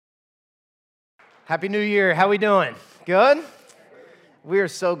Happy New Year. How we doing? Good? We are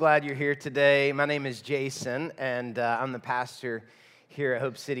so glad you're here today. My name is Jason, and I'm the pastor here at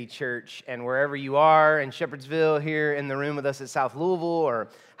Hope City Church. And wherever you are in Shepherdsville, here in the room with us at South Louisville, or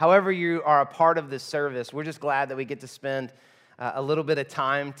however you are a part of this service, we're just glad that we get to spend a little bit of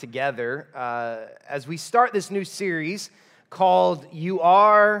time together as we start this new series called You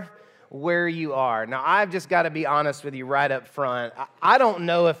Are Where You Are. Now, I've just got to be honest with you right up front. I don't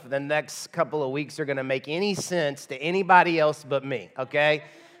know if the next couple of weeks are going to make any sense to anybody else but me, okay?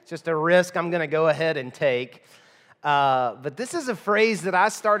 It's just a risk I'm going to go ahead and take. But this is a phrase that I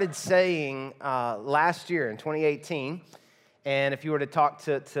started saying last year in 2018. And if you were to talk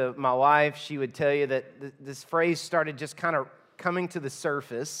to my wife, she would tell you that this phrase started just kind of coming to the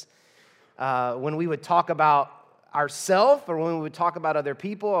surface when we would talk about ourselves, or when we would talk about other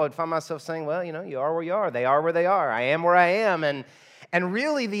people. I would find myself saying, well, you know, you are where you are. They are where they are. I am where I am. And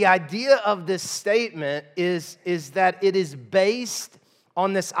really the idea of this statement is that it is based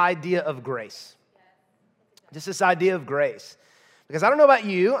on this idea of grace. Just this idea of grace. Because I don't know about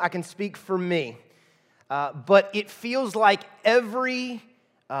you, I can speak for me, but it feels like every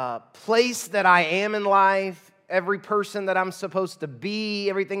place that I am in life, every person that I'm supposed to be,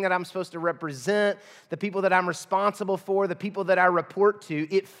 everything that I'm supposed to represent, the people that I'm responsible for, the people that I report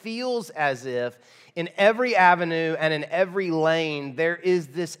to, it feels as if in every avenue and in every lane, there is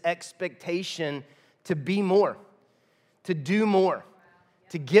this expectation to be more, to do more,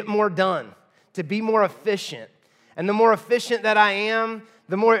 to get more done, to be more efficient. And the more efficient that I am,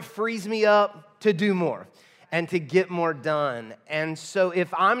 the more it frees me up to do more and to get more done. And so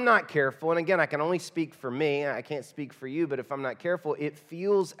if I'm not careful, and again, I can only speak for me, I can't speak for you, but if I'm not careful, it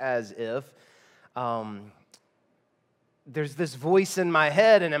feels as if there's this voice in my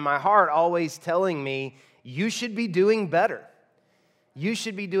head and in my heart always telling me, you should be doing better. You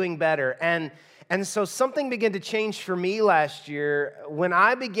should be doing better. And so something began to change for me last year when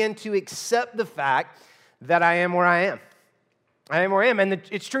I began to accept the fact that I am where I am. I am where I am, and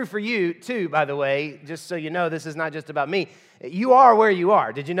it's true for you too, by the way, just so you know, this is not just about me. You are where you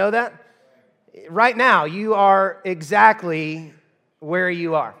are. Did you know that? Right now, you are exactly where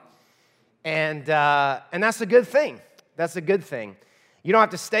you are. And that's a good thing. That's a good thing. You don't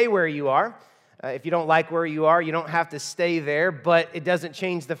have to stay where you are. If you don't like where you are, you don't have to stay there, but it doesn't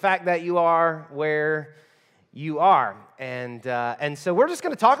change the fact that you are where you are. And so we're just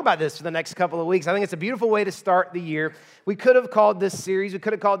going to talk about this for the next couple of weeks. I think it's a beautiful way to start the year. We could have called this series, we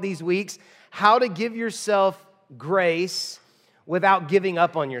could have called these weeks, How to Give Yourself Grace Without Giving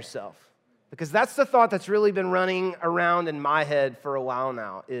Up on Yourself. Because that's the thought that's really been running around in my head for a while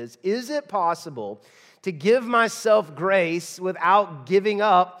now, is it possible to give myself grace without giving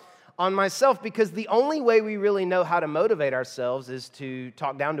up on myself? Because the only way we really know how to motivate ourselves is to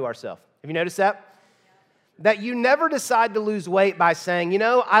talk down to ourselves. Have you noticed that? That you never decide to lose weight by saying, you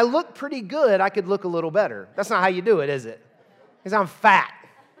know, I look pretty good, I could look a little better. That's not how you do it, is it? Because I'm fat.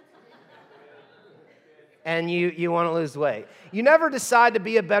 And you want to lose weight. You never decide to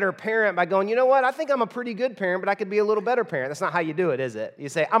be a better parent by going, you know what, I think I'm a pretty good parent, but I could be a little better parent. That's not how you do it, is it? You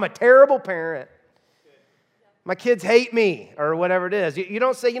say, I'm a terrible parent. My kids hate me, or whatever it is. You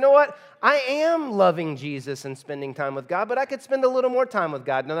don't say, you know what, I am loving Jesus and spending time with God, but I could spend a little more time with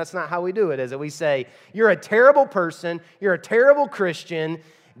God. No, that's not how we do it, is it? We say, you're a terrible person, you're a terrible Christian,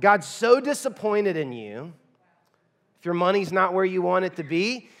 God's so disappointed in you. If your money's not where you want it to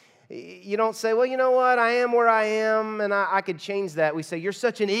be, you don't say, well, you know what, I am where I am, and I could change that. We say, you're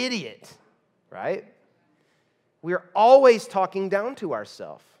such an idiot, right? We're always talking down to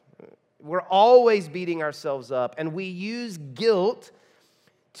ourselves. We're always beating ourselves up, and we use guilt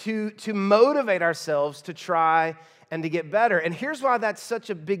to motivate ourselves to try and to get better. And here's why that's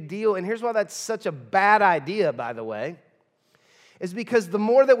such a big deal, and here's why that's such a bad idea, by the way, is because the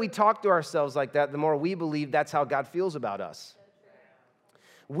more that we talk to ourselves like that, the more we believe that's how God feels about us.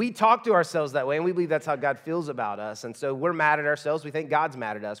 We talk to ourselves that way, and we believe that's how God feels about us. And so we're mad at ourselves. We think God's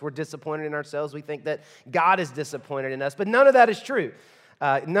mad at us. We're disappointed in ourselves. We think that God is disappointed in us. But none of that is true.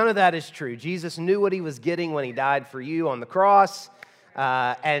 None of that is true. Jesus knew what he was getting when he died for you on the cross,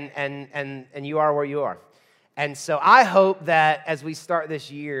 and you are where you are. And so I hope that as we start this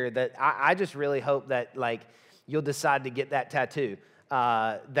year, that I just really hope that like you'll decide to get that tattoo,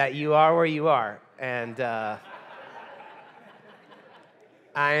 that you are where you are, and I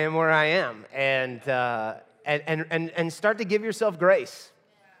am where I am, and start to give yourself grace.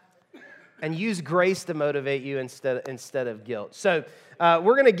 And use grace to motivate you instead of guilt. So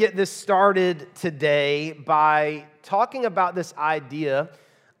we're going to get this started today by talking about this idea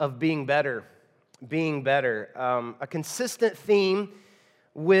of being better. A consistent theme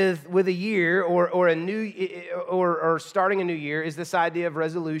with a year or a new or starting a new year is this idea of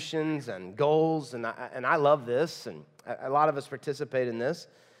resolutions and goals, and I love this, and a lot of us participate in this.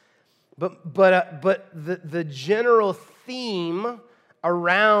 But the general theme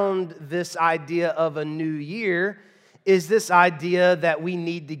around this idea of a new year is this idea that we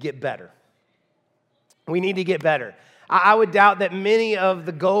need to get better. We need to get better. I would doubt that many of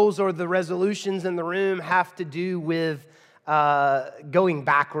the goals or the resolutions in the room have to do with going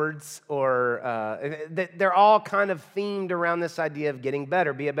backwards, or they're all kind of themed around this idea of getting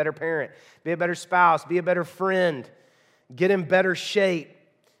better. Be a better parent, be a better spouse, be a better friend, get in better shape,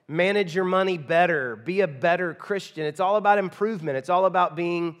 manage your money better, be a better Christian. It's all about improvement. It's all about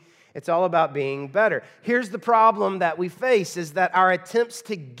being better. Here's the problem that we face is that our attempts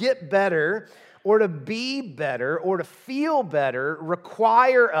to get better or to be better or to feel better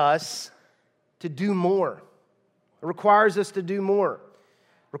require us to do more. It requires us to do more.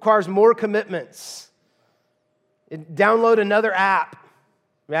 It requires more commitments. Download another app,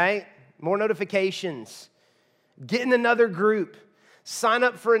 right? More notifications. Get in another group. Sign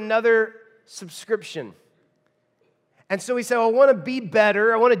up for another subscription. And so we say, well, I want to be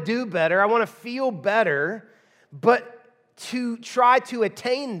better. I want to do better. I want to feel better. But to try to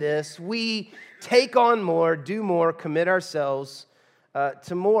attain this, we take on more, do more, commit ourselves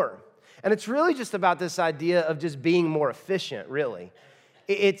to more. And it's really just about this idea of just being more efficient, really.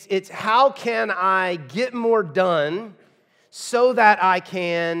 It's how can I get more done so that I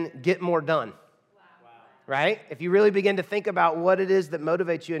can get more done? Right? If you really begin to think about what it is that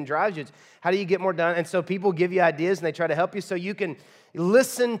motivates you and drives you, it's how do you get more done? And so people give you ideas and they try to help you so you can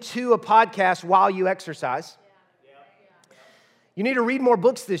listen to a podcast while you exercise. You need to read more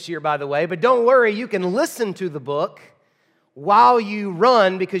books this year, by the way, but don't worry, you can listen to the book while you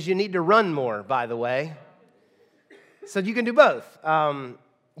run because you need to run more, by the way. So you can do both.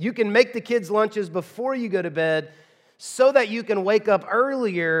 You can make the kids' lunches before you go to bed so that you can wake up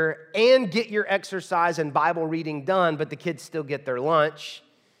earlier and get your exercise and Bible reading done, but the kids still get their lunch.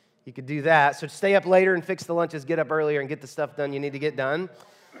 You could do that. So stay up later and fix the lunches, get up earlier and get the stuff done you need to get done.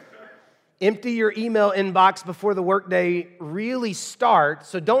 Empty your email inbox before the workday really starts.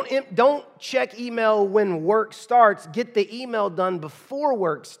 So don't check email when work starts. Get the email done before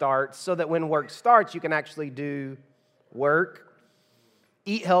work starts so that when work starts, you can actually do work.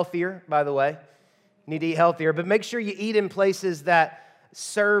 Eat healthier, by the way. You need to eat healthier, but make sure you eat in places that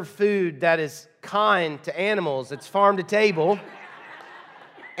serve food that is kind to animals. It's farm to table.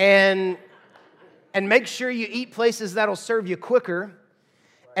 And make sure you eat places that'll serve you quicker.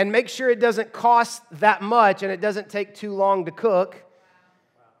 And make sure it doesn't cost that much and it doesn't take too long to cook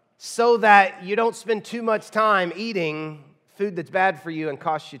so that you don't spend too much time eating food that's bad for you and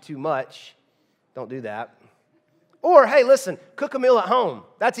costs you too much. Don't do that. Or, hey, listen, cook a meal at home.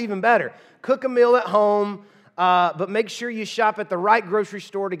 That's even better. Cook a meal at home, but make sure you shop at the right grocery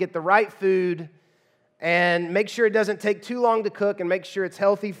store to get the right food, and make sure it doesn't take too long to cook, and make sure it's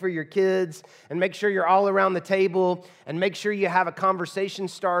healthy for your kids, and make sure you're all around the table, and make sure you have a conversation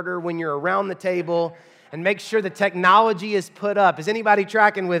starter when you're around the table, and make sure the technology is put up. Is anybody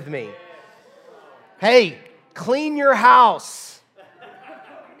tracking with me? Hey, clean your house,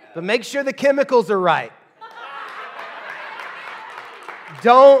 but make sure the chemicals are right.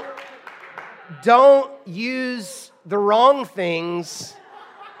 Don't use the wrong things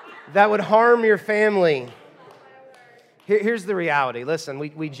that would harm your family. Here's the reality. Listen,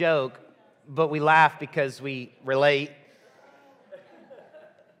 we joke, but we laugh because we relate.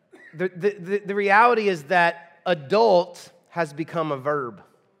 The reality is that adult has become a verb.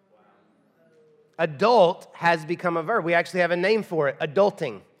 Adult has become a verb. We actually have a name for it,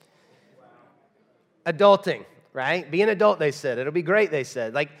 adulting. Adulting, right? Be an adult, they said. It'll be great, they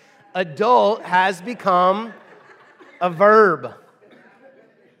said. Like, adult has become a verb.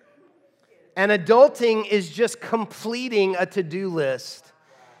 And adulting is just completing a to-do list.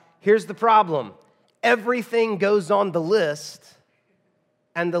 Here's the problem. Everything goes on the list,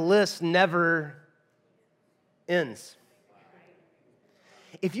 and the list never ends.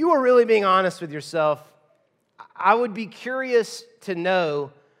 If you were really being honest with yourself, I would be curious to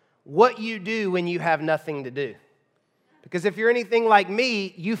know what you do when you have nothing to do. Because if you're anything like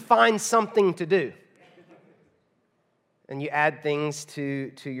me, you find something to do. And you add things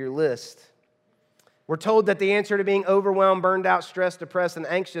to your list. We're told that the answer to being overwhelmed, burned out, stressed, depressed, and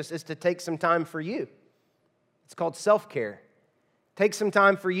anxious is to take some time for you. It's called self-care. Take some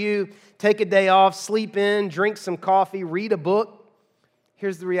time for you, take a day off, sleep in, drink some coffee, read a book.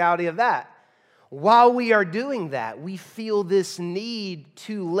 Here's the reality of that. While we are doing that, we feel this need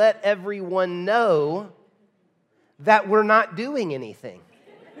to let everyone know that we're not doing anything.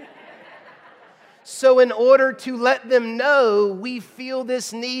 So in order to let them know, we feel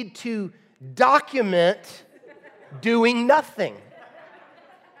this need to document doing nothing,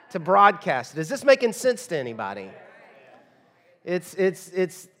 to broadcast it. Is this making sense to anybody?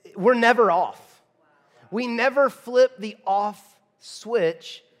 We're never off. We never flip the off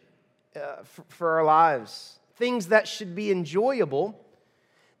switch for our lives. Things that should be enjoyable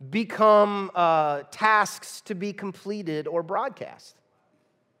become tasks to be completed or broadcast.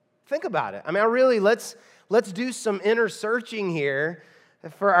 Think about it. I mean, let's do some inner searching here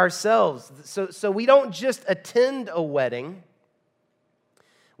for ourselves. So we don't just attend a wedding.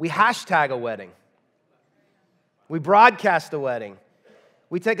 We hashtag a wedding. We broadcast a wedding.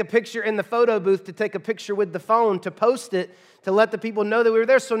 We take a picture in the photo booth to take a picture with the phone, to post it, to let the people know that we were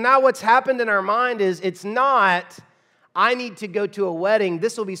there. So now what's happened in our mind is it's not, I need to go to a wedding,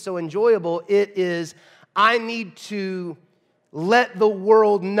 this will be so enjoyable. It is, I need to let the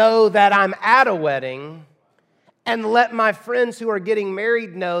world know that I'm at a wedding and let my friends who are getting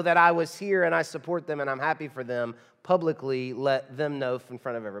married know that I was here and I support them and I'm happy for them. Publicly let them know in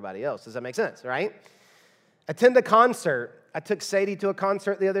front of everybody else. Does that make sense, right? Attend a concert. I took Sadie to a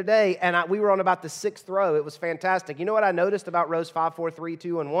concert the other day, and we were on about the 6th row. It was fantastic. You know what I noticed about rows 5, 4, 3,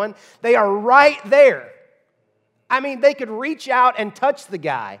 2, and 1? They are right there. I mean, they could reach out and touch the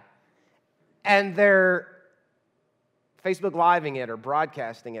guy, and they're Facebook Living it or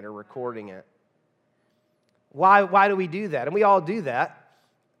broadcasting it or recording it. Why do we do that? And we all do that.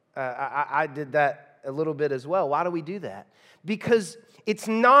 I did that a little bit as well. Why do we do that? Because it's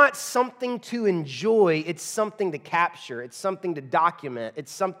not something to enjoy. It's something to capture. It's something to document.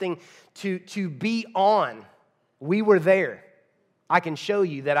 It's something to be on. We were there. I can show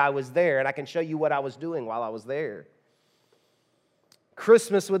you that I was there, and I can show you what I was doing while I was there.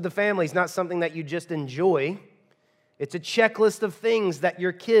 Christmas with the family is not something that you just enjoy. It's a checklist of things that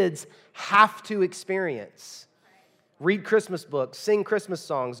your kids have to experience. Read Christmas books, sing Christmas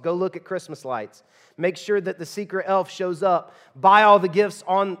songs, go look at Christmas lights. Make sure that the secret elf shows up. Buy all the gifts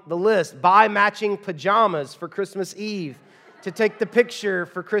on the list. Buy matching pajamas for Christmas Eve to take the picture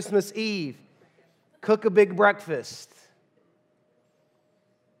for Christmas Eve. Cook a big breakfast.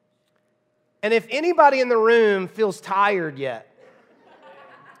 And if anybody in the room feels tired yet,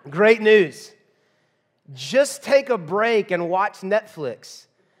 great news. Just take a break and watch Netflix.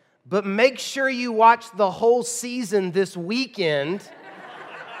 But make sure you watch the whole season this weekend,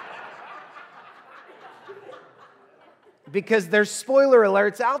 because there's spoiler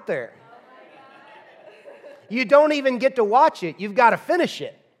alerts out there. You don't even get to watch it. You've got to finish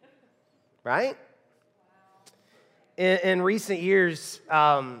it, right? In recent years,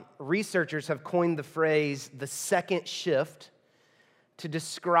 researchers have coined the phrase the second shift to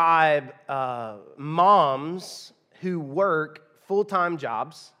describe moms who work full-time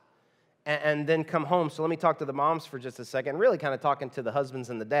jobs and then come home. So let me talk to the moms for just a second, really kind of talking to the husbands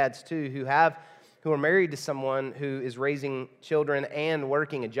and the dads too, who are married to someone who is raising children and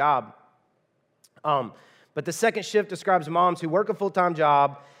working a job. But the second shift describes moms who work a full-time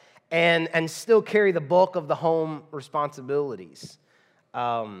job and still carry the bulk of the home responsibilities.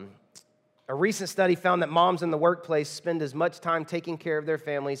 A recent study found that moms in the workplace spend as much time taking care of their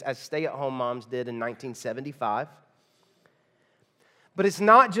families as stay-at-home moms did in 1975. But it's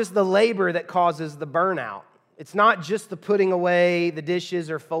not just the labor that causes the burnout. It's not just the putting away the dishes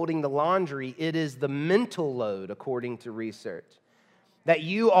or folding the laundry. It is the mental load, according to research. That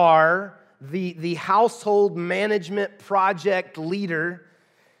you are the household management project leader,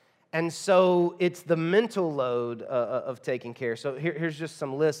 and so it's the mental load of taking care. So here's just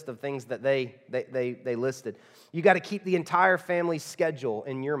some list of things that they listed. You got to keep the entire family's schedule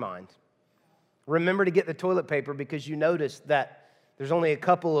in your mind. Remember to get the toilet paper because you noticed that there's only a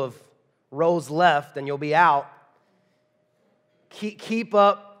couple of rolls left and you'll be out. Keep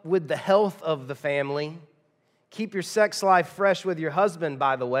up with the health of the family. Keep your sex life fresh with your husband,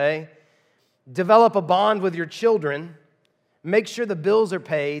 by the way. Develop a bond with your children. Make sure the bills are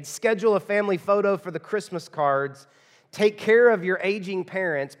paid. Schedule a family photo for the Christmas cards. Take care of your aging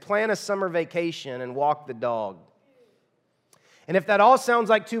parents. Plan a summer vacation and walk the dog. And if that all sounds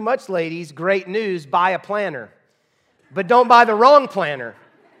like too much, ladies, great news, buy a planner. But don't buy the wrong planner.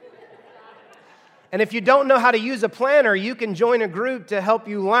 And if you don't know how to use a planner, you can join a group to help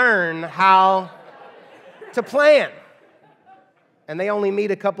you learn how to plan. And they only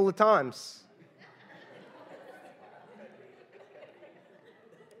meet a couple of times.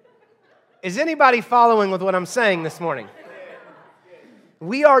 Is anybody following with what I'm saying this morning?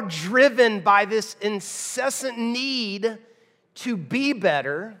 We are driven by this incessant need to be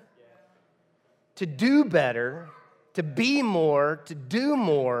better, to do better, to be more, to do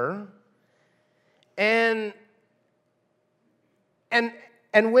more. And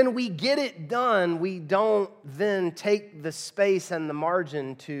and when we get it done, we don't then take the space and the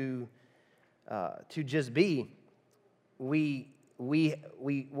margin to just be.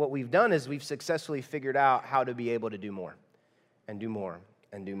 What we've done is we've successfully figured out how to be able to do more and do more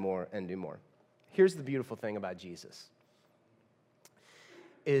and do more and do more. Here's the beautiful thing about Jesus,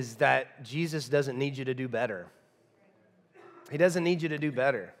 is that Jesus doesn't need you to do better. He doesn't need you to do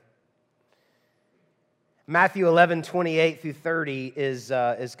better. Matthew 11:28-30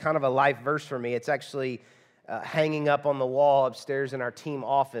 is kind of a life verse for me. It's actually hanging up on the wall upstairs in our team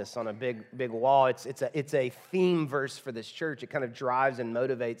office on a big wall. It's a theme verse for this church. It kind of drives and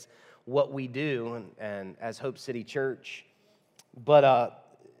motivates what we do and as Hope City Church. But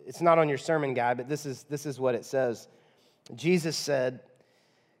it's not on your sermon guide, but this is what it says. Jesus said,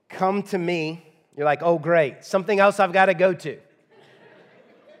 "Come to me." You're like, "Oh, great, something else I've got to go to."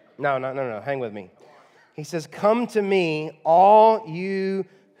 No, hang with me. He says, "Come to me, all you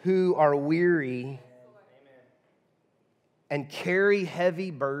who are weary and carry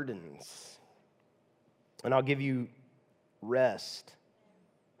heavy burdens, and I'll give you rest."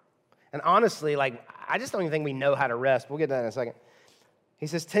 And honestly, I just don't even think we know how to rest. We'll get to that in a second. He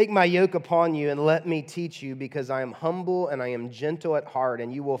says, "Take my yoke upon you and let me teach you, because I am humble and I am gentle at heart,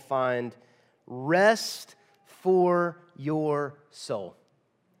 and you will find rest for your soul."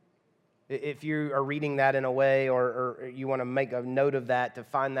 If you are reading that in a way, or you want to make a note of that to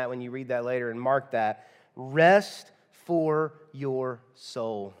find that when you read that later and mark that, rest for your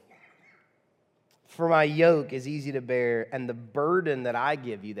soul. "For my yoke is easy to bear, and the burden that I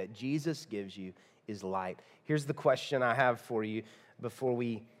give you, that Jesus gives you, is light." Here's the question I have for you before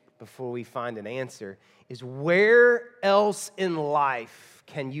we find an answer, is where else in life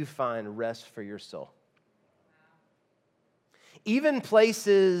can you find rest for your soul? Even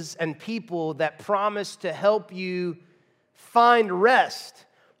places and people that promise to help you find rest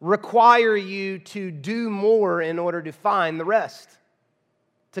require you to do more in order to find the rest,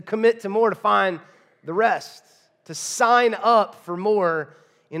 to commit to more to find the rest, to sign up for more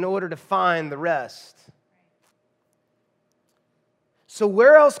in order to find the rest. So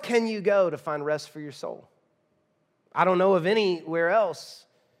where else can you go to find rest for your soul? I don't know of anywhere else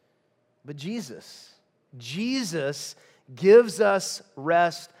but Jesus. Jesus gives us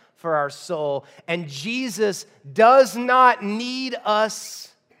rest for our soul, and Jesus does not need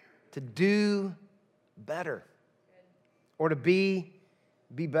us to do better or to be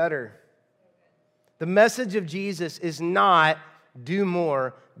better. The message of Jesus is not do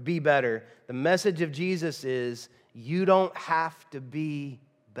more, be better. The message of Jesus is you don't have to be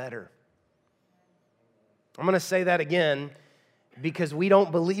better. I'm going to say that again because we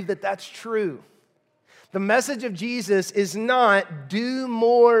don't believe that that's true. The message of Jesus is not do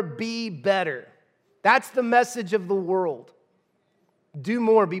more, be better. That's the message of the world. Do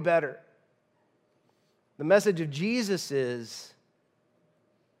more, be better. The message of Jesus is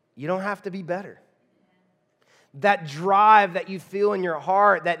you don't have to be better. That drive that you feel in your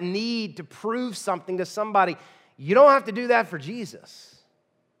heart, that need to prove something to somebody, you don't have to do that for Jesus.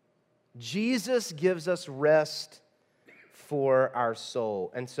 Jesus gives us rest for our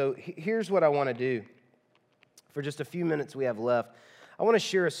soul. And so here's what I want to do. For just a few minutes we have left, I want to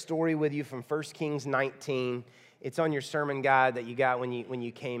share a story with you from 1 Kings 19. It's on your sermon guide that you got when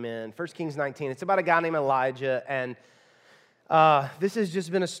you came in. 1 Kings 19. It's about a guy named Elijah, and this has just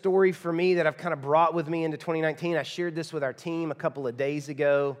been a story for me that I've kind of brought with me into 2019. I shared this with our team a couple of days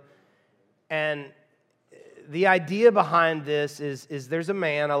ago, and the idea behind this is there's a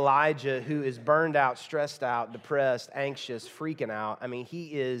man, Elijah, who is burned out, stressed out, depressed, anxious, freaking out. I mean,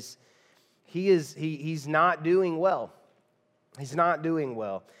 he's not doing well. He's not doing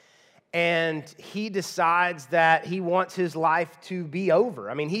well. And he decides that he wants his life to be over.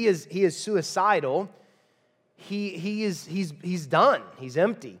 I mean, he is suicidal. He's done. He's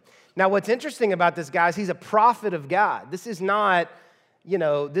empty. Now, what's interesting about this guy is he's a prophet of God. This is not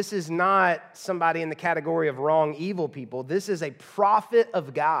somebody in the category of wrong, evil people. This is a prophet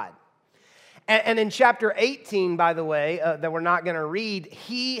of God. And in chapter 18, by the way, that we're not going to read,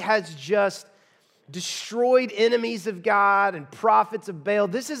 he has just destroyed enemies of God and prophets of Baal.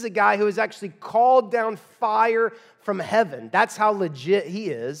 This is a guy who has actually called down fire from heaven. That's how legit he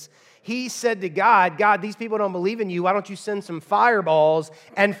is. He said to God, "God, these people don't believe in you. Why don't you send some fireballs?"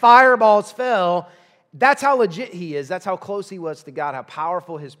 And fireballs fell. That's how legit he is. That's how close he was to God, how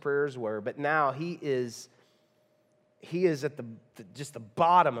powerful his prayers were. But now he is at just the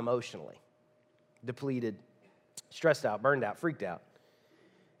bottom emotionally. Depleted, stressed out, burned out, freaked out.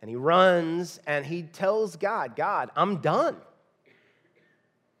 And he runs and he tells God, "God, I'm done.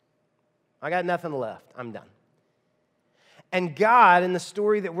 I got nothing left. I'm done. And God, in the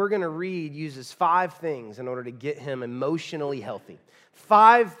story that we're going to read, uses 5 things in order to get him emotionally healthy.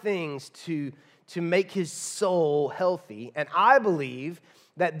 5 things to make his soul healthy. And I believe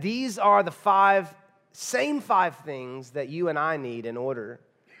that these are the same 5 things that you and I need in order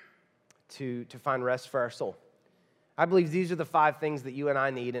to find rest for our soul. I believe these are the 5 things that you and I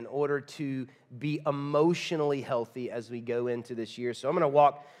need in order to be emotionally healthy as we go into this year. So I'm going to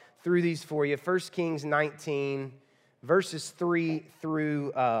walk through these for you. 1 Kings 19, verses 3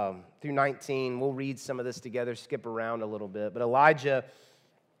 through 19. We'll read some of this together, skip around a little bit. But Elijah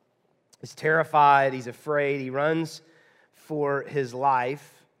is terrified. He's afraid. He runs for his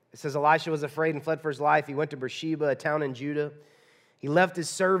life. It says Elisha was afraid and fled for his life. He went to Beersheba, a town in Judah. He left his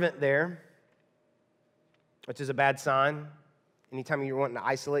servant there, which is a bad sign anytime you're wanting to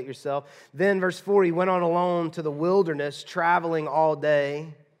isolate yourself. Then, verse 4, he went on alone to the wilderness, traveling all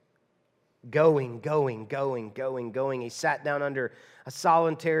day, going. He sat down under a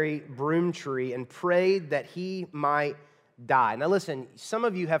solitary broom tree and prayed that he might die. Now listen, some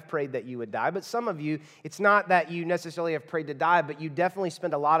of you have prayed that you would die, but some of you, it's not that you necessarily have prayed to die, but you definitely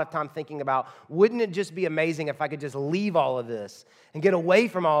spend a lot of time thinking about, wouldn't it just be amazing if I could just leave all of this and get away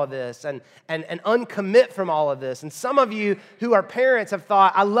from all of this and uncommit from all of this? And some of you who are parents have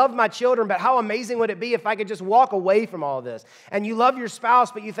thought, I love my children, but how amazing would it be if I could just walk away from all of this? And you love your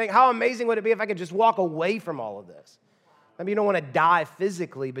spouse, but you think, how amazing would it be if I could just walk away from all of this? Maybe you don't want to die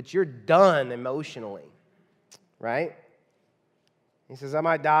physically, but you're done emotionally, right? He says, I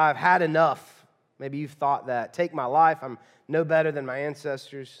might die. I've had enough. Maybe you've thought that. Take my life. I'm no better than my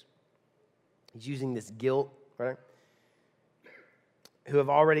ancestors. He's using this guilt, right? Who have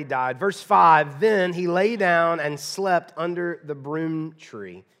already died. Verse 5, then he lay down and slept under the broom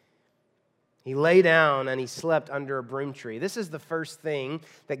tree. He lay down and he slept under a broom tree. This is the first thing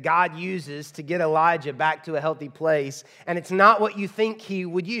that God uses to get Elijah back to a healthy place, and it's not what you think he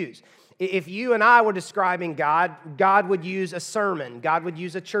would use. If you and I were describing God, God would use a sermon. God would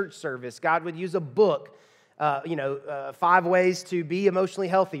use a church service. God would use a book. 5 ways to be emotionally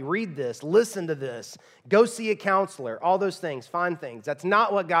healthy. Read this. Listen to this. Go see a counselor. All those things. Fine things. That's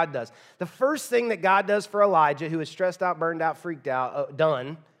not what God does. The first thing that God does for Elijah, who is stressed out, burned out, freaked out,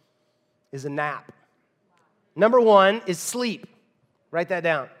 done, is a nap. Number 1 is sleep. Write that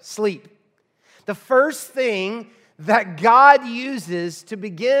down. Sleep. The first thing that God uses to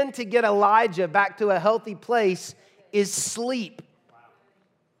begin to get Elijah back to a healthy place is sleep.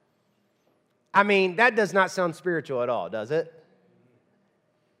 I mean, that does not sound spiritual at all, does it?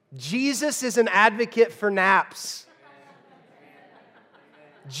 Jesus is an advocate for naps.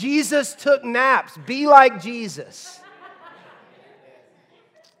 Jesus took naps. Be like Jesus.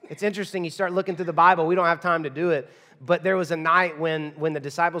 It's interesting, you start looking through the Bible. We don't have time to do it. But there was a night when the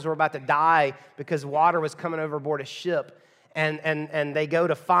disciples were about to die because water was coming overboard a ship. And they go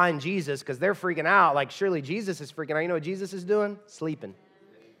to find Jesus because they're freaking out. Like, surely Jesus is freaking out. You know what Jesus is doing? Sleeping.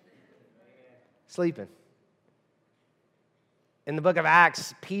 Sleeping. In the book of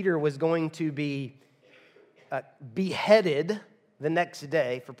Acts, Peter was going to be beheaded the next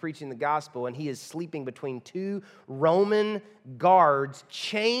day for preaching the gospel, and he is sleeping between 2 Roman guards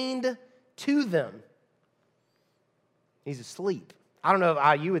chained to them. He's asleep. I don't know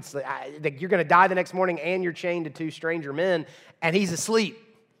how you would sleep. You're going to die the next morning and you're chained to 2 stranger men, and he's asleep.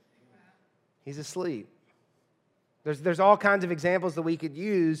 He's asleep. There's all kinds of examples that we could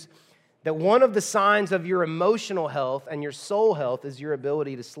use that one of the signs of your emotional health and your soul health is your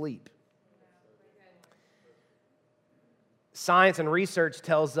ability to sleep. Science and research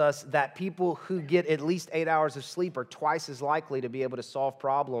tells us that people who get at least 8 hours of sleep are twice as likely to be able to solve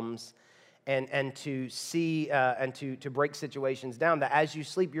problems and to see and to break situations down. That as you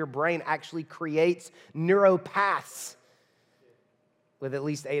sleep, your brain actually creates neuropaths with at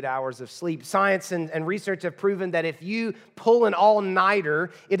least 8 hours of sleep. Science and research have proven that if you pull an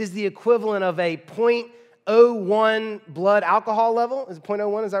all-nighter, it is the equivalent of a 0.01 blood alcohol level. Is it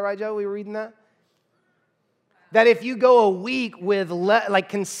 0.01? Is that right, Joe? We were reading that? That if you go a week with,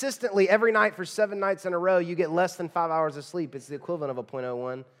 consistently every night for 7 nights in a row, you get less than 5 hours of sleep. It's the equivalent of a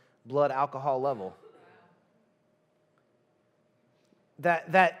 0.01 blood alcohol level.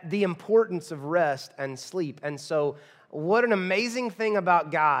 That the importance of rest and sleep. And so what an amazing thing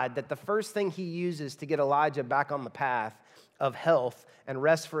about God, that the first thing he uses to get Elijah back on the path of health and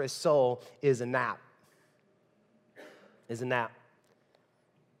rest for his soul is a nap.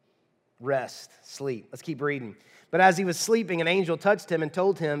 Rest, sleep. Let's keep reading. But as he was sleeping, an angel touched him and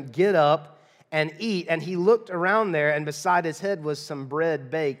told him, get up and eat. And he looked around there, and beside his head was some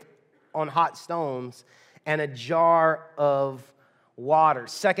bread baked on hot stones and a jar of water.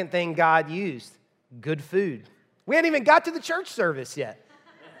 Second thing God used, good food. We hadn't even got to the church service yet.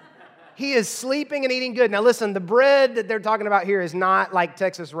 He is sleeping and eating good. Now listen, the bread that they're talking about here is not like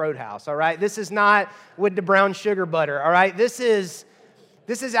Texas Roadhouse, all right? This is not with the brown sugar butter, all right? This is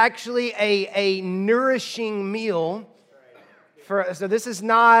actually a nourishing meal. So this is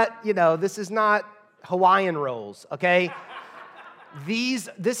not, this is not Hawaiian rolls, okay?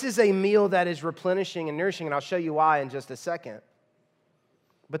 This is a meal that is replenishing and nourishing, and I'll show you why in just a second.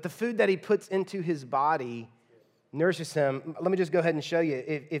 But the food that he puts into his body nourishes him. Let me just go ahead and show you.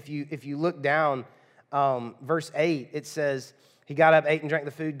 If you look down, verse 8, it says, he got up, ate and drank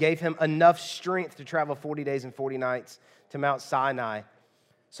the food, gave him enough strength to travel 40 days and 40 nights to Mount Sinai.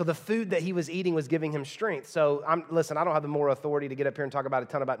 So the food that he was eating was giving him strength. So listen, I don't have the moral authority to get up here and talk about a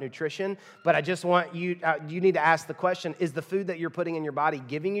ton about nutrition, but I just want you, you need to ask the question, is the food that you're putting in your body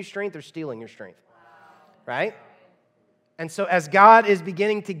giving you strength or stealing your strength? Right? And so as God is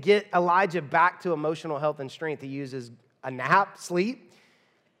beginning to get Elijah back to emotional health and strength, he uses a nap, sleep,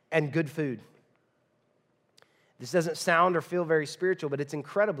 and good food. This doesn't sound or feel very spiritual, but it's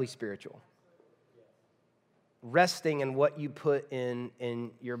incredibly spiritual. Resting in what you put in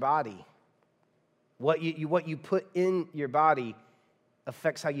your body. What you put in your body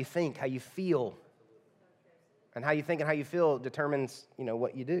affects how you think, how you feel. And how you think and how you feel determines,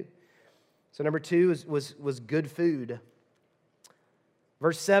 what you do. So number 2 was good food.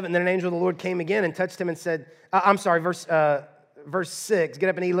 Verse 7, then an angel of the Lord came again and touched him and said, verse 6, get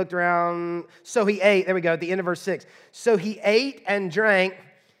up and he looked around. So he ate, there we go, at the end of verse 6. So he ate and drank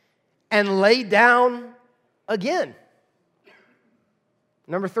and lay down again.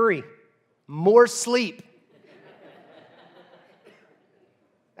 Number 3, more sleep.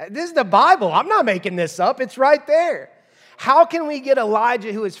 This is the Bible. I'm not making this up. It's right there. How can we get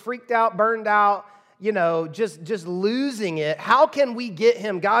Elijah, who is freaked out, burned out, just losing it? How can we get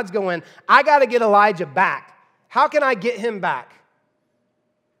him? God's going, I got to get Elijah back. How can I get him back?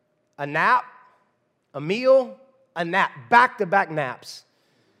 A nap, a meal, a nap. Back-to-back naps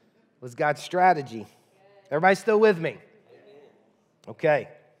was God's strategy. Everybody still with me? Okay.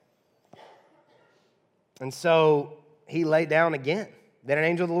 And so he lay down again. Then an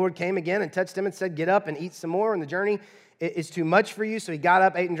angel of the Lord came again and touched him and said, get up and eat some more, and the journey is too much for you. So he got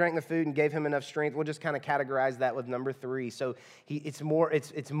up, ate and drank the food, and gave him enough strength. We'll just kind of categorize that with number 3. So it's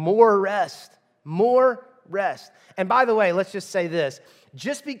more rest. More rest. And by the way, let's just say this.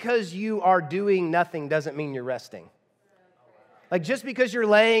 Just because you are doing nothing doesn't mean you're resting. Like just because you're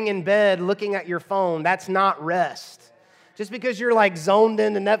laying in bed looking at your phone, that's not rest. Just because you're like zoned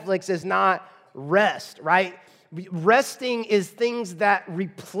into Netflix is not rest, right? Resting is things that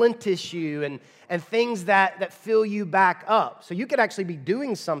replenish you and things that fill you back up. So you could actually be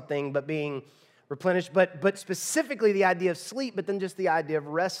doing something but being replenished, but specifically the idea of sleep, but then just the idea of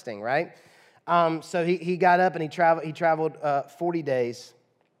resting, right? So he got up and he traveled 40 days.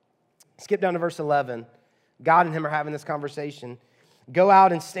 Skip down to verse 11. God and him are having this conversation. Go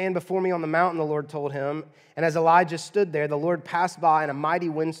out and stand before me on the mountain, the Lord told him. And as Elijah stood there, the Lord passed by, and a mighty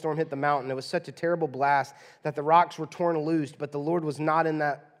windstorm hit the mountain. It was such a terrible blast that the rocks were torn loose, but the Lord was not in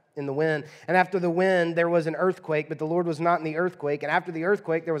the wind. And after the wind, there was an earthquake, but the Lord was not in the earthquake. And after the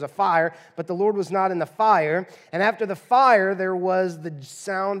earthquake, there was a fire, but the Lord was not in the fire. And after the fire, there was the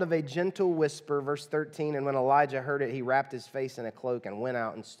sound of a gentle whisper. Verse 13, and when Elijah heard it, he wrapped his face in a cloak and went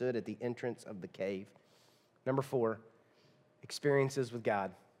out and stood at the entrance of the cave. Number 4, experiences with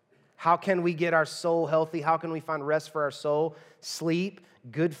God. How can we get our soul healthy? How can we find rest for our soul? Sleep,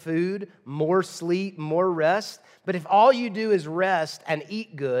 good food, more sleep, more rest. But if all you do is rest and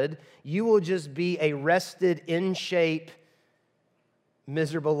eat good, you will just be a rested, in shape,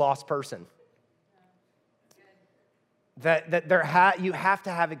 miserable, lost person. You have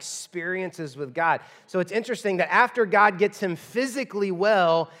to have experiences with God. So it's interesting that after God gets him physically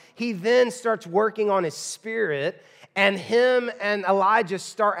well, he then starts working on his spirit, and him and Elijah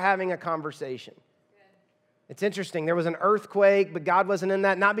start having a conversation. It's interesting. There was an earthquake, but God wasn't in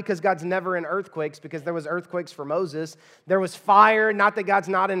that. Not because God's never in earthquakes, because there was earthquakes for Moses. There was fire, not that God's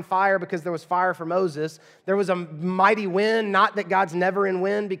not in fire, because there was fire for Moses. There was a mighty wind, not that God's never in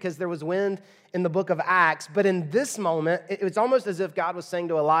wind, because there was wind in the book of Acts. But in this moment, it's almost as if God was saying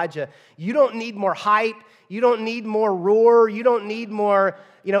to Elijah, you don't need more hype. You don't need more roar. You don't need more,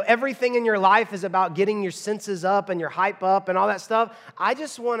 everything in your life is about getting your senses up and your hype up and all that stuff. I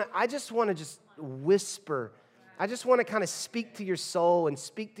just want to whisper. I just want to kind of speak to your soul and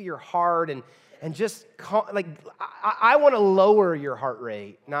speak to your heart and just I want to lower your heart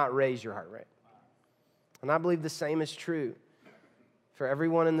rate, not raise your heart rate. And I believe the same is true for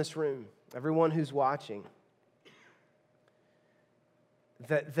everyone in this room, everyone who's watching.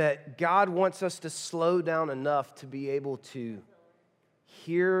 that God wants us to slow down enough to be able to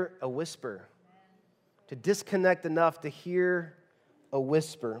hear a whisper, to disconnect enough to hear a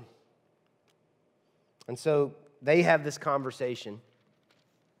whisper. And so they have this conversation,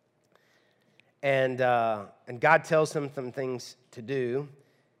 and God tells them some things to do.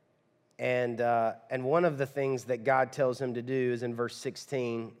 And one of the things that God tells him to do is in verse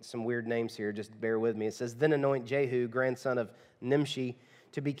 16, some weird names here, just bear with me. It says, then anoint Jehu, grandson of Nimshi,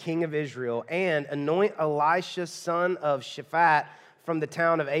 to be king of Israel, and anoint Elisha, son of Shaphat, from the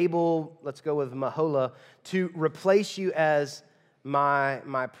town of Abel, let's go with Mahola, to replace you as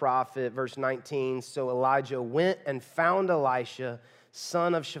my prophet. Verse 19, so Elijah went and found Elisha,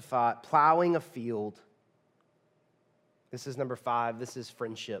 son of Shaphat, plowing a field. This is number 5. This is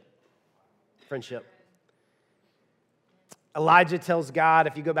friendship. Friendship. Elijah tells God,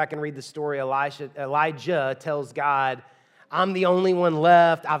 if you go back and read the story, Elijah tells God, I'm the only one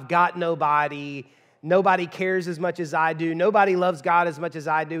left. I've got nobody. Nobody cares as much as I do. Nobody loves God as much as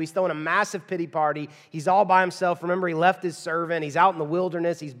I do. He's throwing a massive pity party. He's all by himself. Remember, he left his servant. He's out in the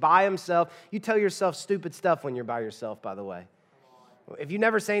wilderness. He's by himself. You tell yourself stupid stuff when you're by yourself, by the way. If you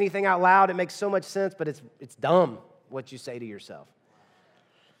never say anything out loud, it makes so much sense, but it's dumb what you say to yourself.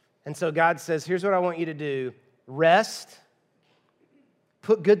 And so God says, here's what I want you to do. Rest.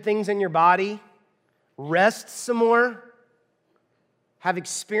 Put good things in your body. Rest some more. Have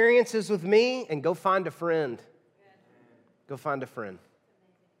experiences with me, and go find a friend. Go find a friend.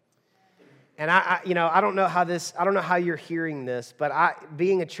 And I don't know how you're hearing this, but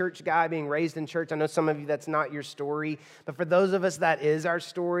being a church guy, being raised in church, I know some of you that's not your story, but for those of us that is our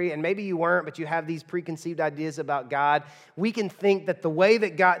story, and maybe you weren't, but you have these preconceived ideas about God, we can think that the way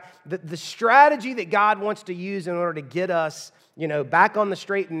that God, the strategy that God wants to use in order to get us, back on the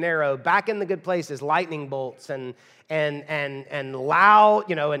straight and narrow, back in the good places, lightning bolts and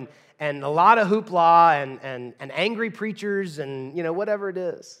loud, and a lot of hoopla and angry preachers and whatever it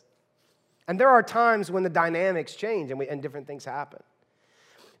is. And there are times when the dynamics change and different things happen.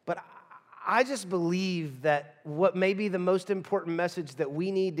 But I just believe that what may be the most important message that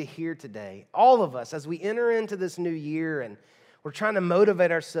we need to hear today, all of us, as we enter into this new year and we're trying to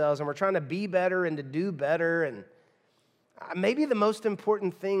motivate ourselves and we're trying to be better and to do better, and maybe the most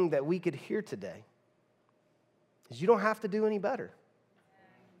important thing that we could hear today is you don't have to do any better.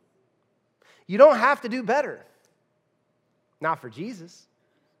 You don't have to do better. Not for Jesus.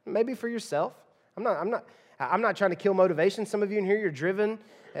 Maybe for yourself. I'm not trying to kill motivation. Some of you in here, you're driven,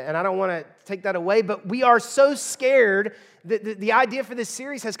 and I don't want to take that away, but we are so scared that the idea for this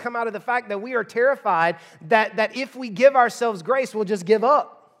series has come out of the fact that we are terrified that if we give ourselves grace, we'll just give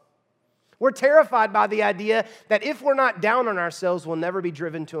up. We're terrified by the idea that if we're not down on ourselves, we'll never be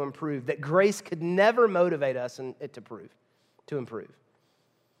driven to improve, that grace could never motivate us to improve.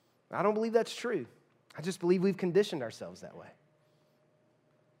 I don't believe that's true. I just believe we've conditioned ourselves that way.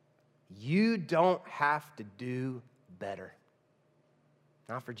 You don't have to do better.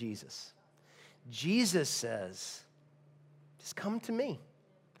 Not for Jesus. Jesus says, just come to me.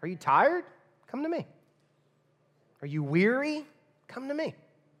 Are you tired? Come to me. Are you weary? Come to me.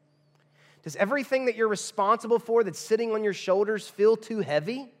 Does everything that you're responsible for that's sitting on your shoulders feel too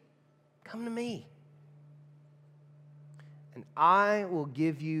heavy? Come to me. And I will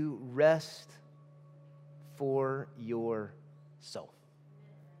give you rest for your soul.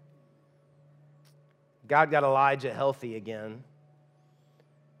 God got Elijah healthy again,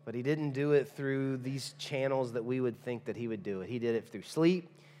 but he didn't do it through these channels that we would think that he would do it. He did it through sleep,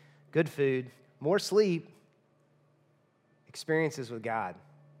 good food, more sleep, experiences with God,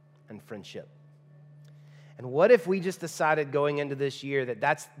 and friendship. And what if we just decided going into this year that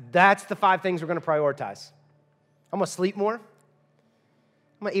that's the 5 things we're going to prioritize? I'm going to sleep more. I'm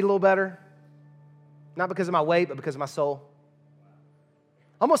going to eat a little better. Not because of my weight, but because of my soul.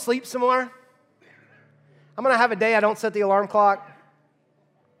 I'm going to sleep some more. I'm going to have a day I don't set the alarm clock.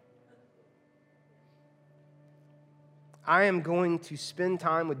 I am going to spend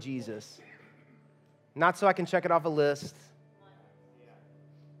time with Jesus, not so I can check it off a list,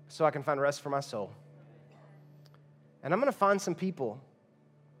 so I can find rest for my soul. And I'm going to find some people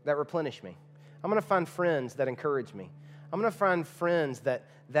that replenish me. I'm going to find friends that encourage me. I'm going to find friends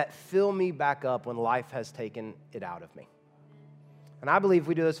that fill me back up when life has taken it out of me. And I believe if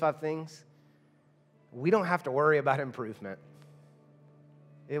we do those 5 things, we don't have to worry about improvement.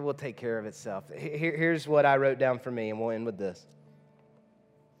 It will take care of itself. Here's what I wrote down for me, and we'll end with this.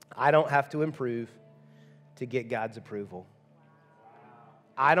 I don't have to improve to get God's approval.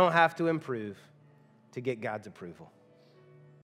 I don't have to improve to get God's approval.